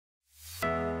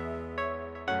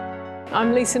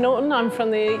I'm Lisa Norton. I'm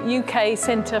from the UK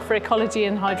Centre for Ecology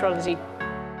and Hydrology.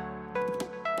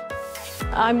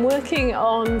 I'm working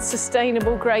on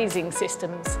sustainable grazing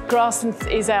systems. Grassland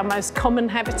is our most common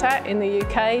habitat in the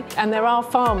UK, and there are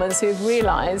farmers who've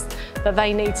realised that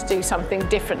they need to do something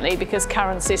differently because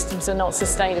current systems are not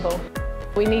sustainable.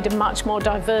 We need a much more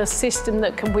diverse system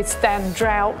that can withstand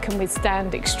drought, can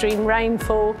withstand extreme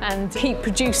rainfall and keep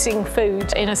producing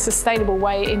food in a sustainable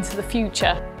way into the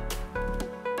future.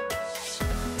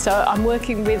 So I'm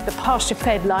working with the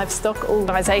pasture-fed livestock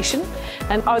organisation,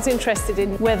 and I was interested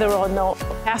in whether or not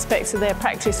aspects of their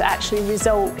practice actually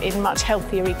result in much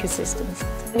healthier ecosystems.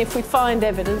 And if we find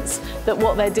evidence that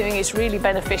what they're doing is really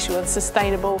beneficial and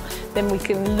sustainable, then we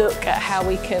can look at how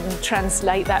we can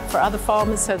translate that for other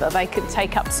farmers so that they can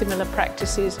take up similar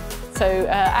practices. So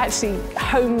actually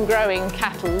home-growing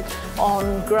cattle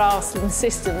on grassland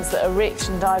systems that are rich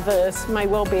and diverse may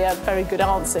well be a very good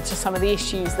answer to some of the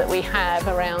issues that we have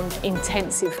around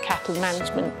intensive cattle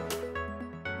management.